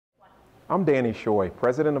I'm Danny Shoy,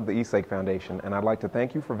 President of the Eastlake Foundation, and I'd like to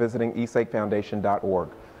thank you for visiting eastlakefoundation.org.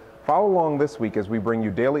 Follow along this week as we bring you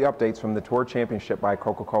daily updates from the Tour Championship by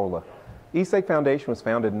Coca-Cola. Eastlake Foundation was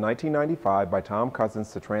founded in 1995 by Tom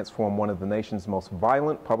Cousins to transform one of the nation's most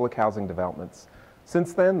violent public housing developments.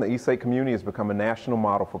 Since then, the Eastlake community has become a national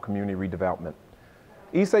model for community redevelopment.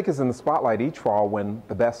 Eastlake is in the spotlight each fall when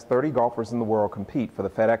the best 30 golfers in the world compete for the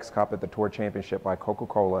FedEx Cup at the Tour Championship by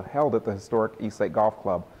Coca-Cola, held at the historic Eastlake Golf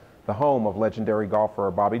Club, the home of legendary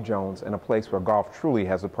golfer Bobby Jones, and a place where golf truly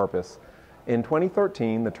has a purpose. In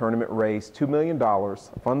 2013, the tournament raised $2 million,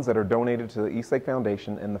 funds that are donated to the Eastlake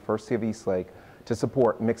Foundation and the First City of Eastlake to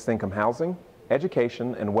support mixed-income housing,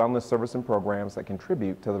 education, and wellness service and programs that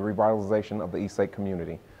contribute to the revitalization of the Eastlake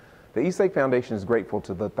community. The Eastlake Foundation is grateful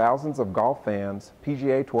to the thousands of golf fans,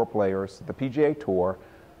 PGA Tour players, the PGA Tour,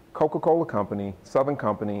 Coca-Cola Company, Southern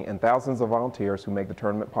Company, and thousands of volunteers who make the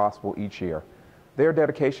tournament possible each year. Their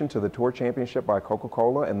dedication to the Tour Championship by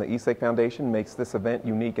Coca-Cola and the Eastlake Foundation makes this event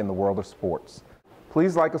unique in the world of sports.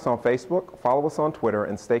 Please like us on Facebook, follow us on Twitter,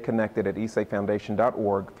 and stay connected at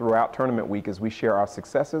eastlakefoundation.org throughout tournament week as we share our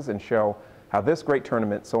successes and show how this great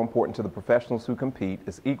tournament, so important to the professionals who compete,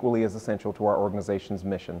 is equally as essential to our organization's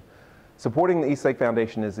mission. Supporting the Eastlake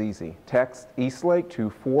Foundation is easy. Text Eastlake to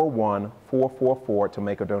 41444 to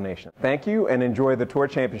make a donation. Thank you and enjoy the Tour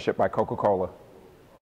Championship by Coca-Cola.